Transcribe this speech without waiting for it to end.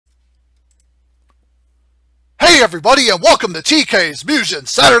Hey everybody, and welcome to TK's Mugen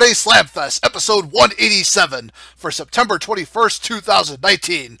Saturday Slamfest, episode 187 for September 21st,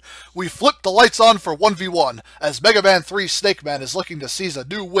 2019. We flipped the lights on for 1v1, as Mega Man 3 Snake Man is looking to seize a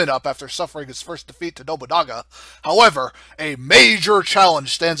new win-up after suffering his first defeat to Nobunaga. However, a major challenge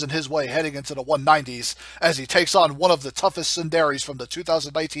stands in his way heading into the 190s, as he takes on one of the toughest tsunderes from the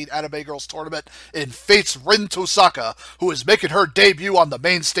 2019 Anime Girls Tournament in Fate's Rin Tosaka, who is making her debut on the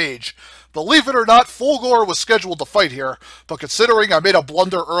main stage. Believe it or not, Fulgore was scheduled to fight here, but considering I made a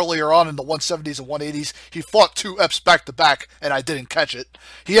blunder earlier on in the 170s and 180s, he fought two EPs back-to-back, and I didn't catch it.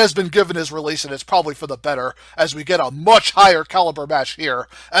 He has been given his release, and it's probably for the better, as we get a much higher caliber match here,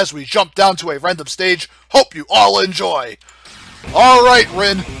 as we jump down to a random stage. Hope you all enjoy! Alright,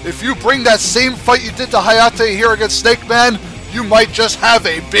 Rin, if you bring that same fight you did to Hayate here against Snake Man, you might just have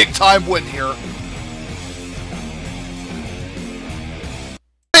a big-time win here.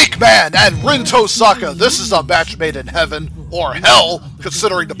 Man and Rin Tosaka, this is a match made in heaven, or hell,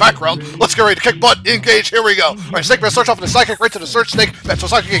 considering the background. Let's get ready to kick butt, engage, here we go. Alright, Snake Man starts off with a sidekick right to the Search Snake, and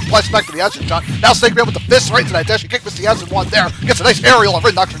Tosaka gets blast back to the acid shot. Now Snake Man with the fist right to that dashing kick, missed the acid one there, gets a nice aerial, and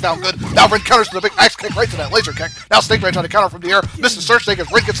Rin knocks her down good. Now Rin counters to the big axe kick right to that laser kick. Now Snake Man trying to counter from the air, missed the Search Snake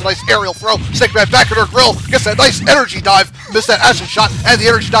as Rin gets a nice aerial throw. Snake Man back at her grill, gets that nice energy dive, missed that acid shot, and the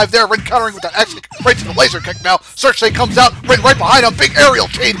energy dive there, Rin countering with that axe kick right to the laser kick now. Search Snake comes out, Rin right behind him, big aerial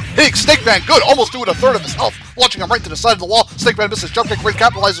chain, hitting Snake Man good, almost doing a third of his health, launching him right to the side of the wall. Snake Man misses jump kick, Rin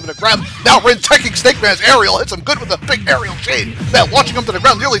capitalizes with a grab. Now Rin teching Snake Man's aerial, hits him good with a big aerial chain. Now launching him to the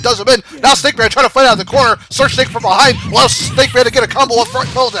ground, nearly does him in. Now Snake Man trying to fight out of the corner, Search Snake from behind, allows Snake Man to get a combo up front,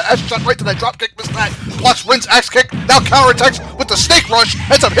 follows the axe shot right to that drop kick, missed that. Blocks Rin's axe kick, now counterattacks with the Snake Rush,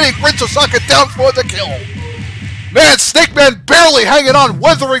 ends up hitting Rin Tosaka down for the kill. Man, Snake Man barely hanging on,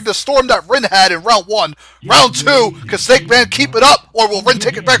 weathering the storm that Rin had in round 1. Round 2, can Snake Man keep it up, or will Rin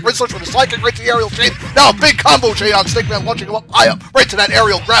take it back? Rin starts with a sidekick right to the aerial chain. Now a big combo chain on Snake Man, launching him up, high up, right to that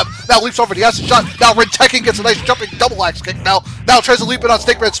aerial grab. Now leaps over the acid shot. Now Rin teching, gets a nice jumping double axe kick now. Now tries to leap in on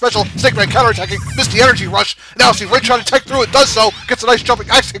Snake Man's special. Snake Man counterattacking, missed the energy rush. Now see Rin trying to tech through it, does so, gets a nice jumping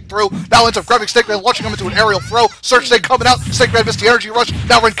axe kick through. Now ends up grabbing Snake Man, launching him into an aerial throw. Search Snake coming out, Snake Man missed the energy rush.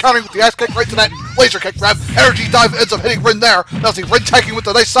 Now Rin countering with the axe kick right to that laser kick grab. Energy dive ends up hitting Rin there. Now see Rin tagging with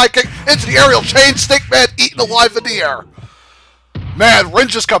the nice sidekick into the aerial chain. Snake Man eaten alive in the air. Man, Rin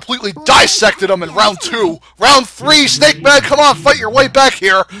just completely dissected him in round 2. Round 3, Snake Man, come on, fight your way back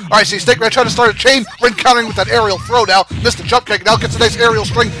here. Alright, see Snake Man trying to start a chain. Rin countering with that aerial throw now. Missed the jump kick. Now gets a nice aerial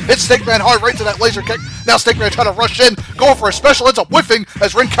string. Hits Snake Man hard right to that laser kick. Now Snake Man trying to rush in. Going for a special. Ends up whiffing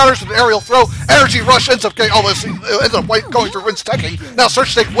as Rin counters with an aerial throw. Energy rush ends up getting... ends up going through Rin's teching. Now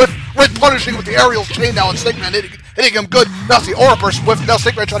Search Snake whiff. Rin punishing with the aerial chain now, and Snake Man hitting him good. Now it's the Aura Burst whiff. Now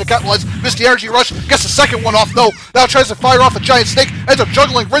Snake Man trying to capitalize. Missed the energy rush. Gets the second one off though. Now tries to fire off a giant snake. Ends up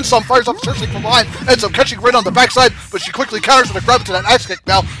juggling Rin some. Fires off Search Snake from behind. Ends up catching Rin on the backside. But she quickly counters with a grab to that axe kick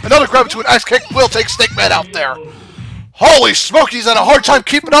now. Another grab to an axe kick will take Snake Man out there. Holy smoke, he's had a hard time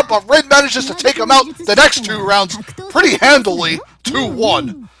keeping up, but Rin manages to take him out the next 2 rounds pretty handily.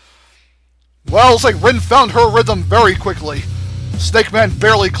 2-1. Well, it's like Rin found her rhythm very quickly. Snake Man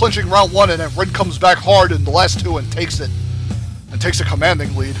barely clinching round 1, and then Rin comes back hard in the last 2 and takes it. And takes a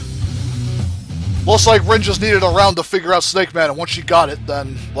commanding lead. Looks like Rin just needed a round to figure out Snake Man, and once she got it,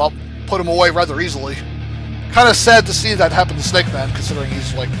 then, well, put him away rather easily. Kinda sad to see that happen to Snake Man, considering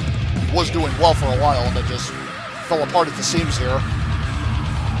he's, like, was doing well for a while, and then just fell apart at the seams here.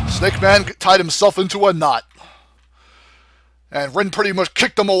 Snake Man tied himself into a knot. And Rin pretty much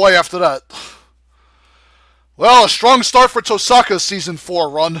kicked him away after that. Well, a strong start for Tosaka's Season 4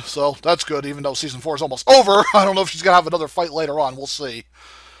 run, so that's good, even though Season 4 is almost over. I don't know if she's going to have another fight later on, we'll see.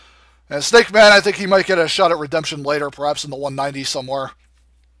 And Snake Man, I think he might get a shot at redemption later, perhaps in the 190 somewhere.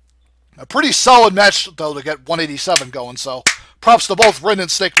 A pretty solid match, though, to get 187 going, so props to both Rin and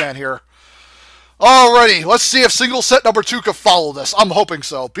Snake Man here. Alrighty, let's see if single set number 2 can follow this. I'm hoping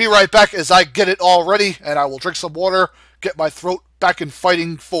so. Be right back as I get it all ready, and I will drink some water, get my throat back in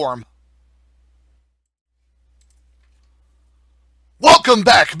fighting form. Welcome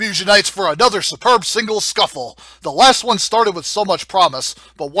back, Mugenites, for another superb singles scuffle. The last one started with so much promise,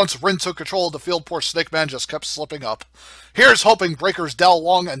 but once Rin took control of the field, poor Snake Man just kept slipping up. Here's hoping Breakers Dal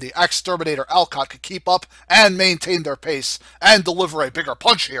Long and the Axe-Terminator Alcott could keep up and maintain their pace, and deliver a bigger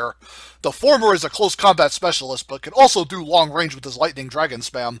punch here. The former is a close combat specialist, but can also do long range with his Lightning Dragon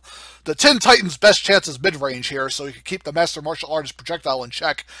spam. The Tin Titan's best chance is mid-range here, so he can keep the Master Martial Artist projectile in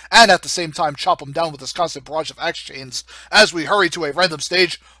check, and at the same time chop him down with his constant barrage of axe chains. As we hurry to a random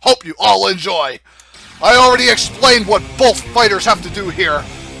stage, hope you all enjoy! I already explained what both fighters have to do here.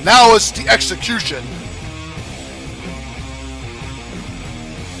 Now it's the execution.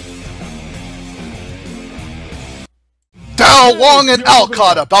 Dao Long and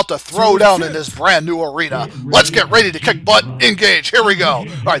Alcott about to throw down in this brand new arena. Let's get ready to kick butt. Engage. Here we go.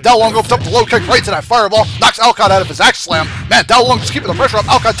 Alright, Dao Long opens up the low kick right to that fireball. Knocks Alcott out of his axe slam. Man, Dao Long just keeping the pressure up.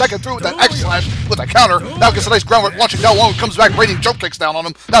 Alcott taking through with that axe slash with a counter. Now gets a nice ground rip launching. Dao Long comes back raining jump kicks down on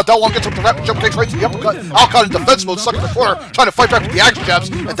him. Now Dao Long gets up the rapid jump kicks right to the uppercut. Alcott in defense mode, stuck in the corner, trying to fight back with the axe jabs.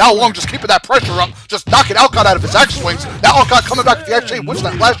 And Dao Long just keeping that pressure up, just knocking Alcott out of his axe swings. Now Alcott coming back with the axe chain, wins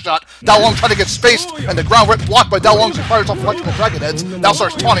that last shot. Dao Long trying to get spaced, and the ground rip blocked by Dao Long as he fires off electrical dragon heads. Now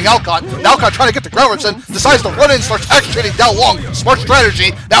starts taunting Alcott. Now Alcott trying to get the ground rips in, decides to run in, starts axe chaining Dao Long. Smart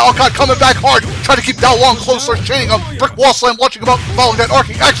strategy. Now Alcott coming back hard, trying to keep Dao Long close, starts chaining him. Brick wall slam, launching him up, following that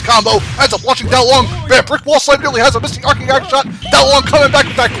arcing axe combo. Ends up launching Dao Long. Man, brick wall slam nearly has a missing arcing axe shot. Dao Long coming back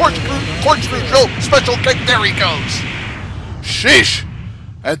with that corkscrew drill special kick. There he goes. Sheesh.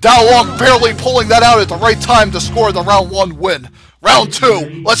 And Dao Long barely pulling that out at the right time to score the round 1 win. Round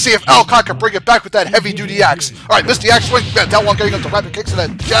 2. Let's see if Alcott can bring it back with that heavy-duty axe. Alright, missed the axe swing. Yeah, Dao Long getting up to rapid kicks and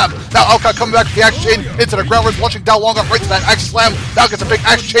that jab. Now Alcott coming back with the axe chain into the ground rip, launching Dao Long up right to that axe slam. Now gets a big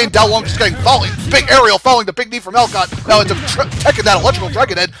axe chain. Dao Long just getting volleyed. Big aerial following the big knee from Alcott. Now into taking that electrical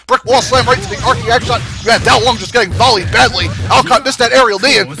dragon head. Brick wall slam right to the arcing axe shot. Man, Dao Long just getting volleyed badly. Alcott missed that aerial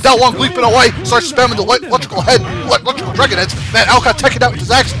knee, and Dao Long leaping away, starts spamming the electrical dragon heads. Man, Alcott taking out with his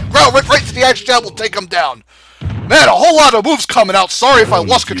axe. Ground rip right to the axe jab will take him down. Man, a whole lot of moves coming out. Sorry if I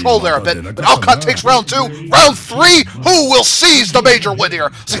lost control there a bit. But Alcott takes round 2. Round 3, who will seize the major win here?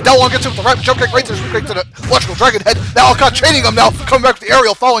 See, Dao Long gets him with the rapid jump kick right to the electrical dragon head. Now Alcott chaining him now, coming back with the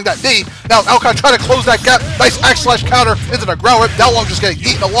aerial following that knee. Now Alcott trying to close that gap. Nice axe slash counter into the ground rip. Dao Long just getting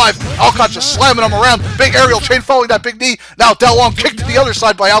eaten alive. Alcott just slamming him around. Big aerial chain following that big knee. Now Dao Long kicked to the other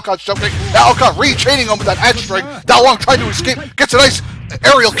side by Alcott's jump kick. Now Alcott re-chaining him with that axe string. Dao Long trying to escape. Gets a nice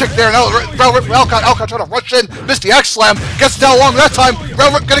aerial kick there. Now ground rip from Alcott. Alcott trying to rush in. Missed the axe slam. Gets Dao Long that time.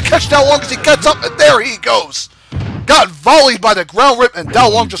 Ground rip gonna catch Dao Long as he gets up, and there he goes. Got volleyed by the ground rip, and Dao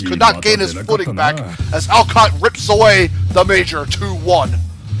Long just could not gain his footing back as Alcott rips away the major 2-1.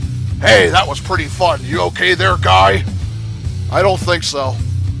 Hey, that was pretty fun. You okay there, guy? I don't think so.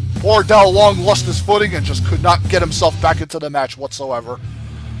 Poor Dao Long lost his footing and just could not get himself back into the match whatsoever.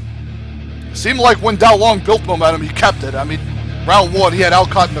 It seemed like when Dao Long built momentum, he kept it. I mean, round 1, he had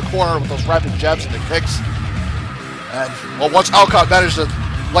Alcott in the corner with those rapid jabs and the kicks. And, well, once Alcott managed to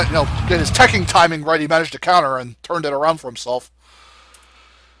get his teching timing right, he managed to counter and turned it around for himself.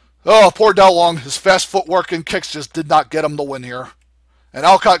 Oh, poor Dao Long. His fast footwork and kicks just did not get him the win here. And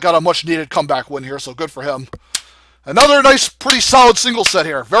Alcott got a much-needed comeback win here, so good for him. Another nice, pretty solid single set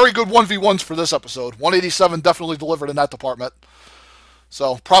here. Very good 1v1s for this episode. 187 definitely delivered in that department.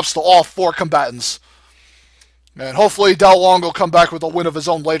 So, props to all 4 combatants. And hopefully Dao Long will come back with a win of his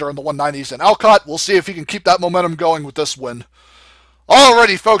own later in the 190s. And Alcott, we'll see if he can keep that momentum going with this win.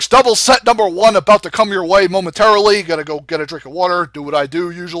 Alrighty, folks, double set number 1 about to come your way momentarily. Gotta go get a drink of water, do what I do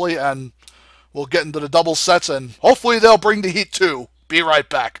usually, and we'll get into the double sets, and hopefully they'll bring the heat too. Be right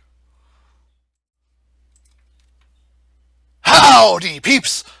back. Howdy,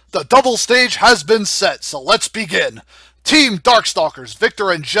 peeps! The double stage has been set, so let's begin. Team Darkstalkers,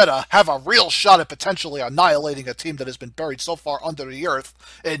 Victor and Jeddah, have a real shot at potentially annihilating a team that has been buried so far under the earth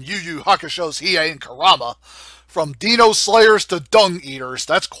in Yu Yu Hakusho's Hiei and Kurama. From Dino Slayers to Dung Eaters,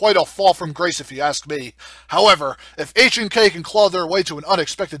 that's quite a fall from grace if you ask me. However, if H&K can claw their way to an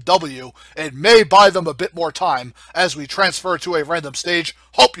unexpected W, it may buy them a bit more time as we transfer to a random stage.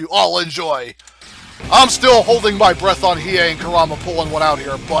 Hope you all enjoy. I'm still holding my breath on Hiei and Kurama pulling one out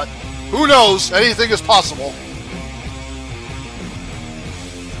here, but who knows, anything is possible.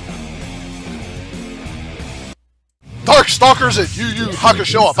 Darkstalkers and Yu Yu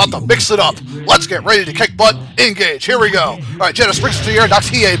Hakusho about to mix it up. Let's get ready to kick butt. Engage. Here we go. Alright, Jeddah springs to the air, knocks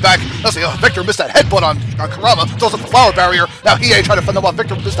Hiei back. Let's see, Victor missed that headbutt on Kurama. Throws up the flower barrier. Now Hiei trying to fend them off.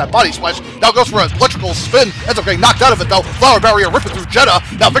 Victor missed that body splash. Now goes for an electrical spin. Ends up getting knocked out of it though. Flower barrier ripping through Jeddah.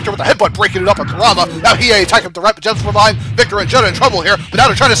 Now Victor with the headbutt breaking it up on Kurama. Now Hiei attacking with the rapid jumps from behind. Victor and Jeddah in trouble here. But now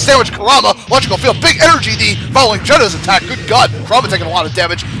they're trying to sandwich Kurama. Electrical field. Big energy D following Jeddah's attack. Good God. Kurama taking a lot of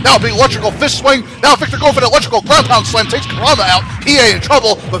damage. Now a big electrical fist swing. Now Victor going for the electrical ground pound slam. Takes Kurama out. Hiei in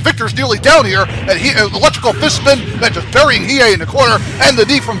trouble, but Victor's nearly down here, and electrical fist spin, then just burying Hiei in the corner, and the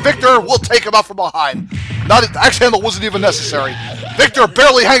knee from Victor will take him out from behind. The axe handle wasn't even necessary. Victor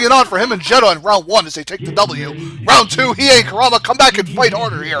barely hanging on for him and Jeddah in round 1 as they take the W. Round 2, Hiei and Kurama come back and fight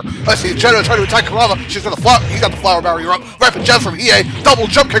harder here. Let's see, Jeddah trying to attack Kurama. He got the flower barrier up. Rapid jab from Hiei. Double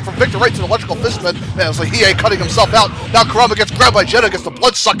jump kick from Victor right to the electrical fist spin. And it's like Hiei cutting himself out. Now Kurama gets grabbed by Jeddah, gets the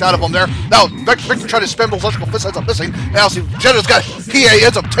blood sucked out of him there. Now Victor trying to spam those electrical fists, ends up missing. Now see, Jeddah's got Hiei,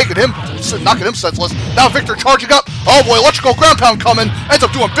 ends up taking him, knocking him senseless. Now Victor charging up. Oh boy, electrical ground pound coming. Ends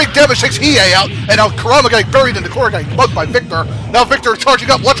up doing big damage, takes Hiei out. And now Kurama getting getting buried in the corner, getting bugged by Victor. Now Victor charging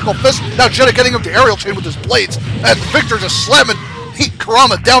up electrical fist. Now Jeddah getting him to aerial chain with his blades. And Victor just slamming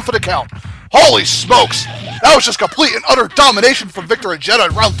Kurama down for the count. Holy smokes! That was just complete and utter domination from Victor and Jeddah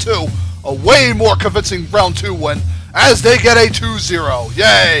in round 2. A way more convincing round 2 win, as they get a 2-0.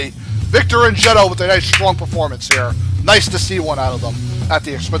 Yay! Victor and Jeddah with a nice strong performance here. Nice to see one out of them. At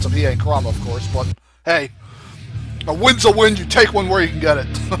the expense of Hiei and Kurama, of course, but hey. A win's a win, you take one where you can get it.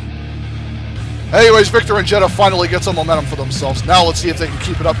 Anyways, Victor and Jeddah finally get some momentum for themselves. Now let's see if they can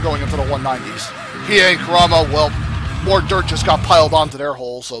keep it up going into the 190s. Hiei and Kurama, well, more dirt just got piled onto their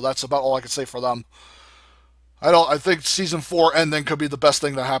hole, so that's about all I can say for them. I think Season 4 ending could be the best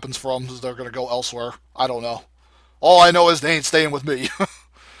thing that happens for them, because they're going to go elsewhere. I don't know. All I know is they ain't staying with me.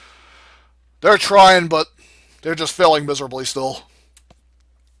 They're trying, but they're just failing miserably still.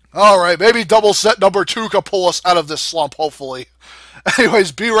 Alright, maybe double set number 2 could pull us out of this slump, hopefully.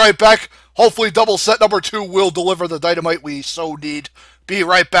 Anyways, be right back. Hopefully double set number 2 will deliver the dynamite we so need. Be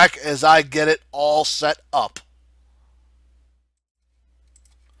right back as I get it all set up.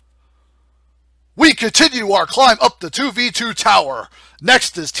 We continue our climb up the 2v2 tower.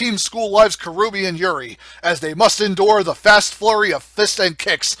 Next is Team School Live's Kurumi and Yuri, as they must endure the fast flurry of fists and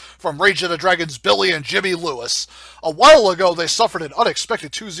kicks from Rage of the Dragon's Billy and Jimmy Lewis. A while ago, they suffered an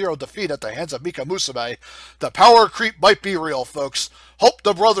unexpected 2-0 defeat at the hands of Mika Musume. The power creep might be real, folks. Hope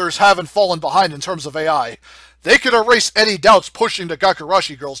the brothers haven't fallen behind in terms of AI. They could erase any doubts pushing the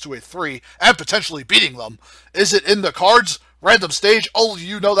Gakurashi girls to a 3 and potentially beating them. Is it in the cards? Random stage, only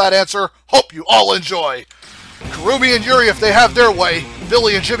you know that answer. Hope you all enjoy. Kurumi and Yuri, if they have their way,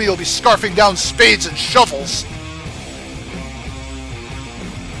 Billy and Jimmy will be scarfing down spades and shovels.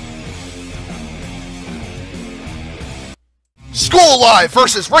 School Live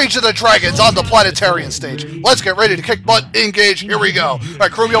versus Rage of the Dragons on the Planetarian stage. Let's get ready to kick butt, engage, here we go.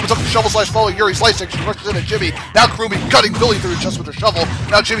 Alright, Kurumi opens up the shovel slash following Yuri's light stick. She rushes into Jimmy. Now Kurumi cutting Billy through the chest with her shovel.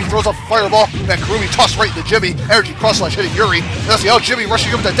 Now Jimmy throws off a fireball. Then Kurumi tossed right into Jimmy. Energy cross slash hitting Yuri. Now see how Jimmy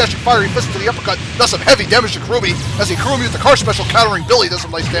rushing him with that dashing fiery fist to the uppercut. Does some heavy damage to Kurumi. Now see Kurumi with the car special countering Billy does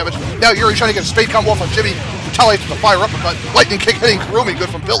some nice damage. Now Yuri trying to get a spade combo off on Jimmy. Retaliates with the fire uppercut. Lightning kick hitting Kurumi,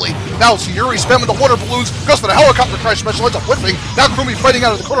 good from Billy. Now see Yuri spamming the water balloons. Goes for the helicopter crash special, ends up whipping. Now Kurumi fighting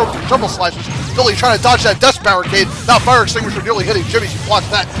out of the corner with the shovel slashes. Billy trying to dodge that death barricade. Now fire extinguisher nearly hitting Jimmy. She blocks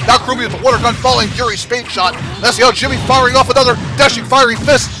that. Now Kurumi with the water gun following Yuri's spade shot. Now see how Jimmy firing off another dashing fiery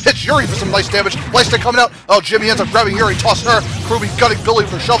fist. Hits Yuri for some nice damage. Lightstick coming out. Oh, Jimmy ends up grabbing Yuri, toss her. Kurumi gutting Billy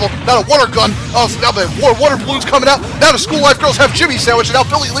with her shovel. Now a water gun. Oh, so now the water balloons coming out. Now the School Life girls have Jimmy sandwiched. And now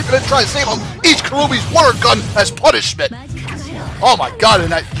Billy leaping in trying to save him. Each Kurumi's water gun as punishment. Oh my god,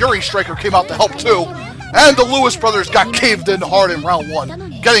 and that Yuri striker came out to help too. And the Lewis brothers got caved in hard in round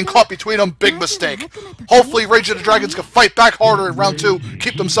 1. Getting caught between them, big mistake. Hopefully Rage of the Dragons can fight back harder in round 2,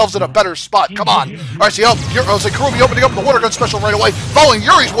 keep themselves in a better spot. Come on. Alright, see how Kurumi opening up the water gun special right away, following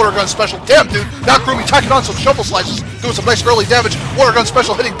Yuri's water gun special. Damn, dude. Now Kurumi tacking on some shovel slices, doing some nice early damage. Water gun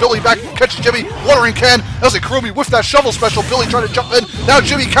special hitting Billy back, catches Jimmy, watering can. As Kurumi whiffed that shovel special, Billy trying to jump in. Now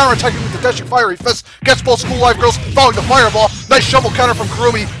Jimmy counterattacking with the dashing fiery fist, gets both School Life girls, following the fireball. Nice shovel counter from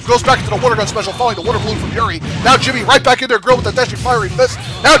Kurumi, goes back to the water gun special, following the water balloon from Yuri. Now Jimmy right back in their grill with that dashing fiery fist.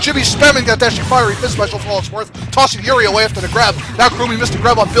 Now Jimmy spamming that dashing fiery fist special for all it's worth, tossing Yuri away after the grab. Now Kurumi missed the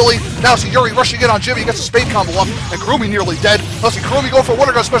grab on Billy. Now see Yuri rushing in on Jimmy, gets a spade combo up, and Kurumi nearly dead. Now see Kurumi going for a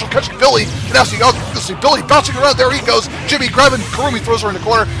water gun special, catching Billy. And now see Billy bouncing around, there he goes. Jimmy grabbing Kurumi, throws her in the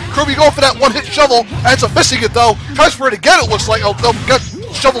corner. Kurumi going for that one-hit shovel, ends up missing it though. Tries for it again, it looks like. Oh, no, got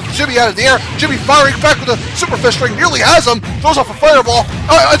shoveled Jimmy out of the air. Jimmy firing back with a super fist string, nearly has him. Throws off a fireball,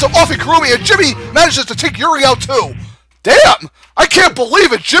 ends up offing Kurumi, and Jimmy manages to take Yuri out too. Damn! I can't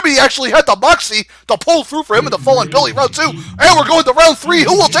believe it! Jimmy actually had the moxie to pull through for him and to fall on Billy round 2. And we're going to round 3.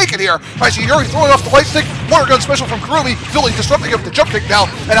 Who will take it here? I see Yuri throwing off the light stick. Water gun special from Kurumi. Billy disrupting him with the jump kick now.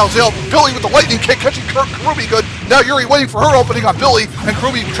 And now Billy with the lightning kick catching Kurumi good. Now Yuri waiting for her opening on Billy. And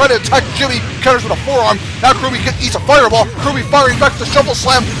Kurumi trying to attack Jimmy. Counters with a forearm. Now Kurumi eats a fireball. Kurumi firing back with the shovel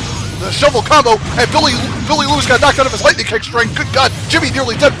slam. The shovel combo, and Billy Lewis got knocked out of his lightning kick string. Good God, Jimmy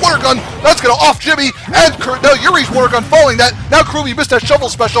nearly dead. Water gun, that's gonna off Jimmy, and now Yuri's water gun following that. Now Kurumi missed that shovel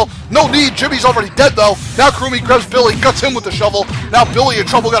special. No need, Jimmy's already dead though. Now Kurumi grabs Billy, guts him with the shovel. Now Billy in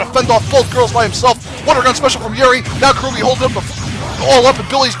trouble, gotta fend off both girls by himself. Water gun special from Yuri. Now Kurumi holds him all up in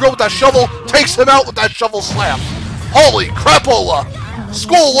Billy's grill with that shovel, takes him out with that shovel slam. Holy crapola!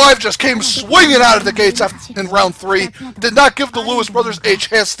 School Live just came swinging out of the gates in round 3. Did not give the Lewis brothers a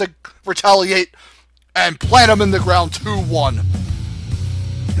chance to retaliate and plant them in the ground 2-1.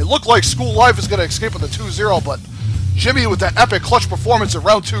 It looked like School Live is going to escape with a 2-0, but Jimmy with that epic clutch performance in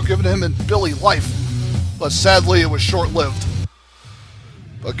round 2 giving him and Billy life. But sadly, it was short-lived.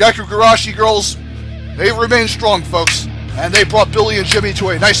 But Gakurashi girls, They remain strong, folks. And they brought Billy and Jimmy to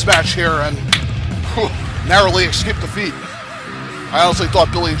a nice match here and narrowly escaped defeat. I honestly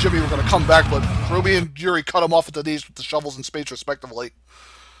thought Billy and Jimmy were going to come back, but Ruby and Yuri cut them off at the knees with the shovels and spades, respectively.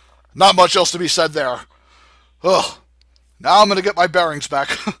 Not much else to be said there. Ugh. Now I'm going to get my bearings back.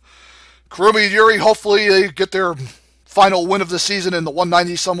 Kurumi and Yuri, hopefully they get their final win of the season in the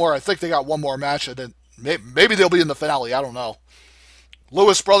 190 somewhere. I think they got one more match, and then maybe they'll be in the finale. I don't know.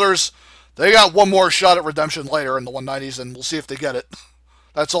 Lewis brothers, they got one more shot at redemption later in the 190s, and we'll see if they get it.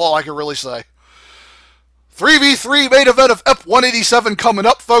 That's all I can really say. 3v3 main event of EP 187 coming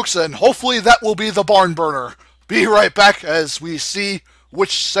up, folks, and hopefully that will be the barn burner. Be right back as we see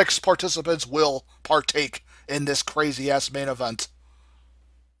which 6 participants will partake in this crazy-ass main event.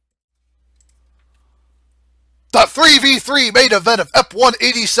 The 3v3 main event of EP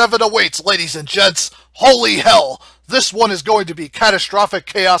 187 awaits, ladies and gents. Holy hell! This one is going to be catastrophic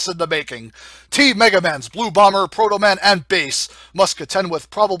chaos in the making. Team Mega Man's Blue Bomber, Proto Man, and Base must contend with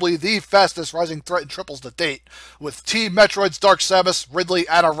probably the fastest rising threat in triples to date, with Team Metroid's Dark Samus, Ridley,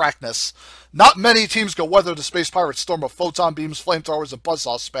 and Arachnus. Not many teams can weather the Space Pirate's storm of photon beams, flamethrowers, and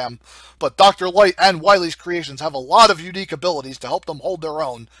buzzsaw spam, but Dr. Light and Wily's creations have a lot of unique abilities to help them hold their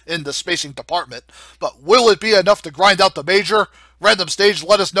own in the spacing department. But will it be enough to grind out the major? Random stage,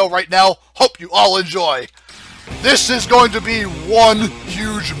 let us know right now. Hope you all enjoy. This is going to be one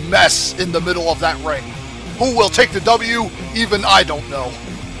huge mess in the middle of that ring. Who will take the W? Even I don't know.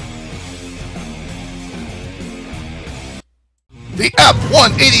 The EP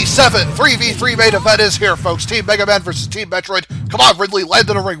 187 3v3 main event is here, folks. Team Mega Man versus Team Metroid. Come on, Ridley, land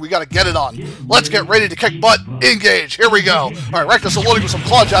in the ring. We gotta get it on. Let's get ready to kick butt. Engage. Here we go. Alright, Arachnus loading with some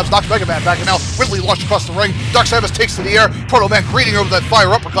claw jabs, knocks Mega Man back, and now Ridley launched across the ring. Dark Samus takes to the air. Proto Man greeting over that fire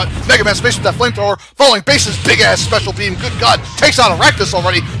uppercut. Mega Man spaced with that flamethrower. Following Base's big-ass special beam. Good God. Takes out Arachnus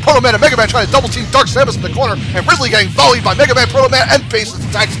already. Proto Man and Mega Man trying to double team Dark Samus in the corner, and Ridley getting volleyed by Mega Man, Proto Man, and Base's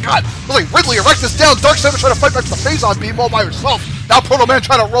attacks. God. Looks like Ridley, Arachnus down. Dark Samus trying to fight back with the Phazon beam all by herself. Now Proto Man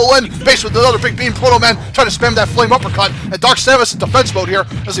trying to roll in, Base with another big beam. Proto Man trying to spam that flame uppercut, and Dark Samus in defense mode here.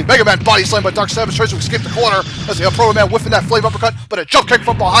 Let's see, Mega Man body slam by Dark Samus, tries to escape the corner. Let's see, Proto Man whiffing that flame uppercut, but a jump kick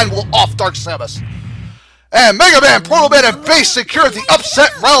from behind will off Dark Samus. And Mega Man, Proto Man, and Base secure the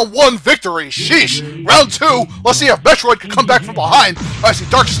upset round 1 victory. Sheesh. Round 2, let's see if Metroid can come back from behind. I see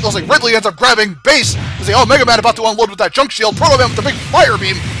looks like Ridley ends up grabbing Base. Let's see, oh, Mega Man about to unload with that junk shield. Proto Man with the big fire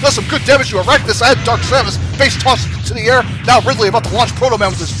beam does some good damage to Arachnus and Dark Samus. Base tosses it to the air. Now Ridley about to launch Proto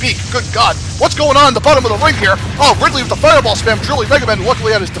Man with his beak. Good God. What's going on in the bottom of the ring here? Oh, Ridley with the fireball spam, drilling Mega Man,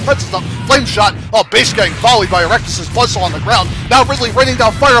 luckily had his defenses up. Flame shot. Oh, Base getting volleyed by Arachnus' buzzsaw on the ground. Now Ridley raining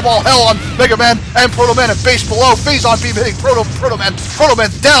down fireball hell on Mega Man and Proto Man, and Base below. Phazon beam hitting Proto Man. Proto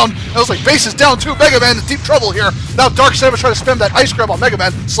Man's down. It looks like Base is down too. Mega Man in deep trouble here. Now Dark Samus trying to spam that ice grab on Mega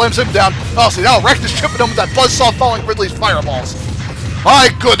Man. Slams him down. Oh, see, now Arachnus chipping him with that buzzsaw following Ridley's fireballs.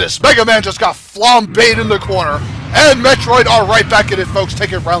 My goodness, Mega Man just got flambéed in the corner. And Metroid are right back in it, folks,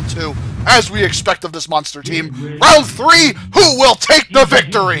 taking round 2. As we expect of this monster team. Round 3, who will take the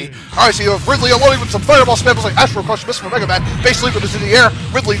victory? Alright, so you have Ridley unloading with some fireball spam, like Astro Crush missing from Mega Man. Base leaping is in the air.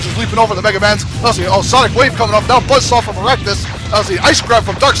 Ridley just leaping over the Mega Mans. Let's see, oh, Sonic Wave coming up. Now Buzzsaw from Arachnus. Let's see, Ice Grab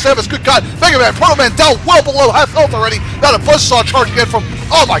from Dark Samus. Good God. Mega Man, Proto Man down well below half health already. Now the Buzzsaw charging in from,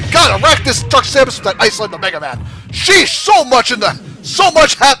 oh my God, Arachnus, Dark Samus with that Ice Slam to Mega Man. Sheesh, so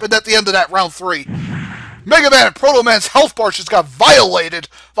much happened at the end of that round 3. Mega Man and Proto Man's health bar just got violated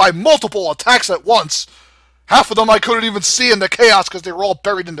by multiple attacks at once. Half of them I couldn't even see in the chaos because they were all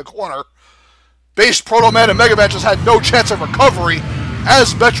buried in the corner. Base, Proto Man, and Mega Man just had no chance of recovery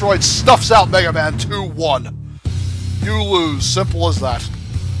as Metroid stuffs out Mega Man 2-1. You lose. Simple as that.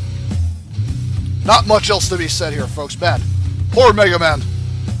 Not much else to be said here, folks. Man, poor Mega Man.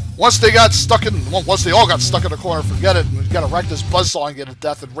 Once they all got stuck in the corner, forget it. We got Arachnus buzzsawing it to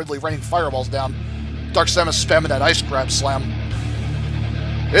death and Ridley raining fireballs down. Dark Samus spamming that ice grab slam.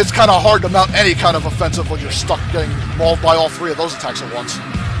 It's kind of hard to mount any kind of offensive when you're stuck getting mauled by all 3 of those attacks at once.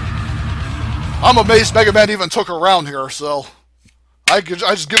 I'm amazed Mega Man even took a round here, so I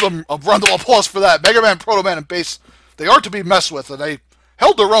just give them a round of applause for that. Mega Man, Proto Man, and Base, they are to be messed with, and they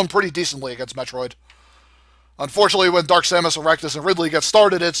held their own pretty decently against Metroid. Unfortunately, when Dark Samus, Arachnus, and Ridley get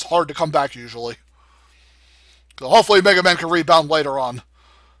started, it's hard to come back usually. So hopefully Mega Man can rebound later on.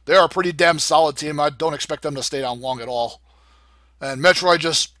 They're a pretty damn solid team. I don't expect them to stay down long at all. And Metroid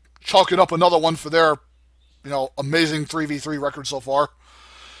just chalking up another one for their, amazing 3v3 record so far.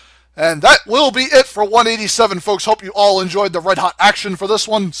 And that will be it for 187, folks. Hope you all enjoyed the red-hot action for this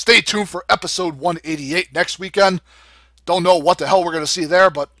one. Stay tuned for episode 188 next weekend. Don't know what the hell we're going to see there,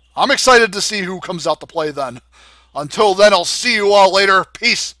 but I'm excited to see who comes out to play then. Until then, I'll see you all later.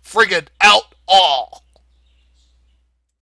 Peace friggin' out. all.